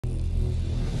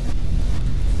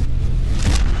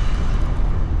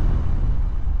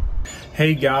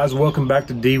Hey guys, welcome back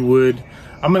to Dwood.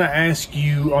 I'm going to ask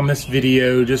you on this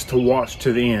video just to watch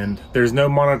to the end. There's no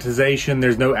monetization,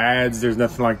 there's no ads, there's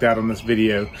nothing like that on this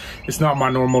video. It's not my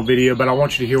normal video, but I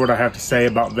want you to hear what I have to say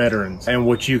about veterans and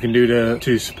what you can do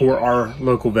to support our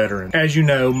local veterans. As you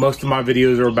know, most of my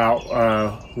videos are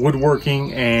about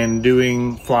woodworking and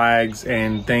doing flags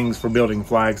and things for building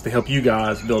flags to help you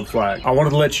guys build flags. I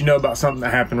wanted to let you know about something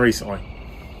that happened recently.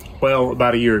 Well,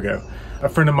 about a year ago. A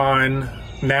friend of mine,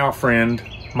 now friend,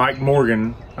 Mike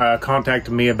Morgan,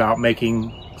 contacted me about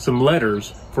making some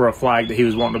letters for a flag that he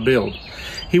was wanting to build.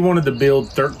 He wanted to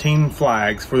build 13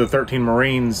 flags for the 13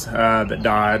 Marines that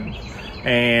died,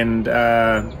 and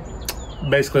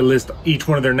basically list each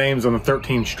one of their names on the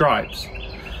 13 stripes.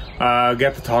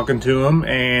 Got to talking to him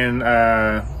and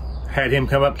had him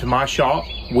come up to my shop.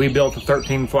 We built the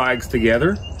 13 flags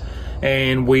together,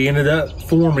 and we ended up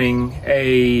forming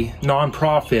a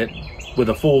non-profit with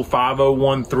a full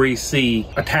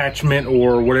 501(c)(3) attachment,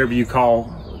 or whatever you call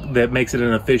that makes it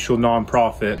an official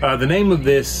nonprofit. The name of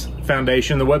this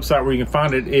foundation, the website where you can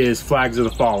find it, is Flags of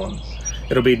the Fallen.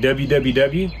 It'll be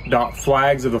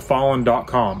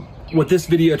www.flagsofthefallen.com. What this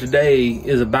video today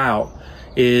is about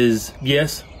is,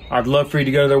 yes, I'd love for you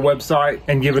to go to their website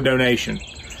and give a donation.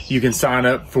 You can sign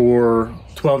up for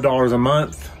 $12 a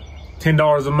month,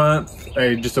 $10 a month,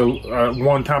 just a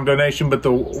one-time donation. But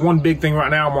the one big thing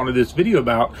right now I wanted this video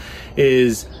about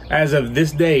is, as of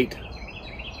this date,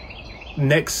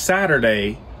 next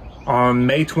Saturday on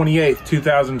May 28th,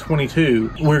 2022,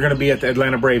 we're going to be at the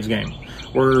Atlanta Braves game.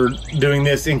 We're doing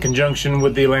this in conjunction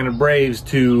with the Atlanta Braves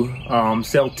to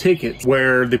sell tickets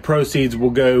where the proceeds will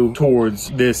go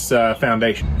towards this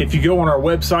foundation. If you go on our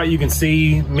website, you can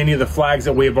see many of the flags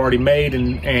that we have already made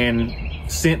and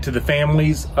sent to the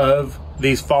families of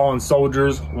these fallen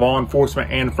soldiers, law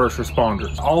enforcement, and first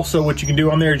responders. Also, what you can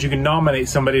do on there is you can nominate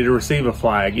somebody to receive a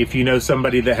flag. If you know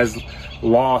somebody that has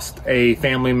lost a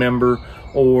family member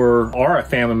or are a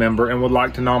family member and would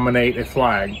like to nominate a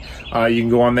flag, you can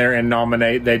go on there and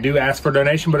nominate. They do ask for a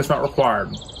donation, but it's not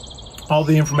required. All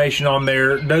the information on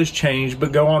there does change,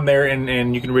 but go on there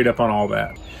and you can read up on all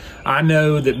that. I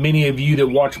know that many of you that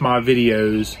watch my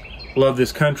videos love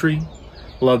this country,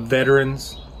 love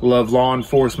veterans, love law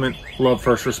enforcement, love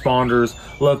first responders,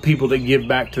 love people that give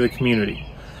back to the community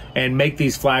and make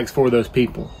these flags for those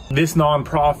people. This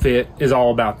nonprofit is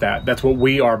all about that. That's what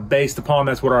we are based upon.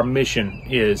 That's what our mission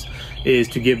is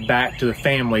to give back to the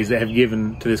families that have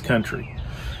given to this country.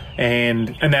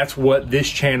 And that's what this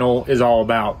channel is all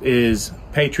about, is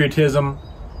patriotism,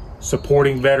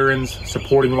 supporting veterans,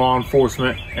 supporting law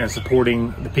enforcement, and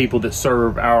supporting the people that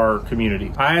serve our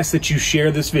community. I ask that you share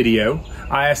this video.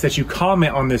 I ask that you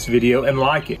comment on this video and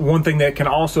like it. One thing that can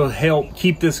also help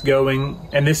keep this going,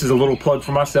 and this is a little plug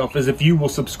for myself, is if you will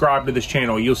subscribe to this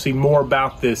channel. You'll see more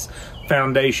about this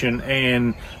foundation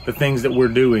and the things that we're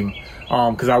doing.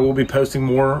 Because I will be posting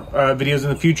more videos in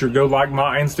the future. Go like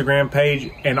my Instagram page,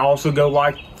 and also go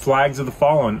like Flags of the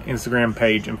Fallen Instagram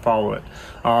page and follow it.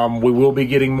 We will be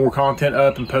getting more content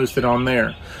up and posted on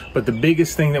there. But the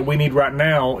biggest thing that we need right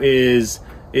now is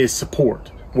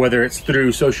support, whether it's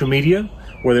through social media,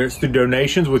 whether it's through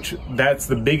donations, which that's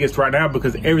the biggest right now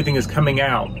because everything is coming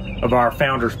out of our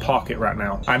founder's pocket right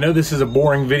now. I know this is a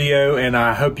boring video, and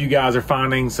I hope you guys are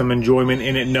finding some enjoyment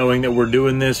in it, knowing that we're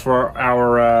doing this for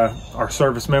our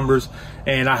service members.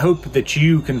 And I hope that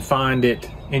you can find it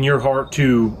in your heart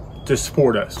to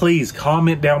support us. Please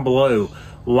comment down below,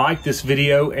 like this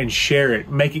video, and share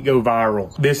it. Make it go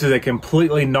viral. This is a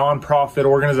completely non-profit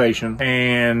organization,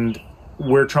 and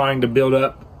we're trying to build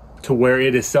up to where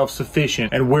it is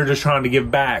self-sufficient, and we're just trying to give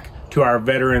back to our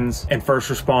veterans and first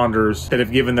responders that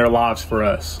have given their lives for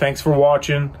us. Thanks for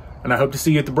watching, and I hope to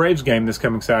see you at the Braves game this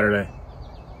coming Saturday.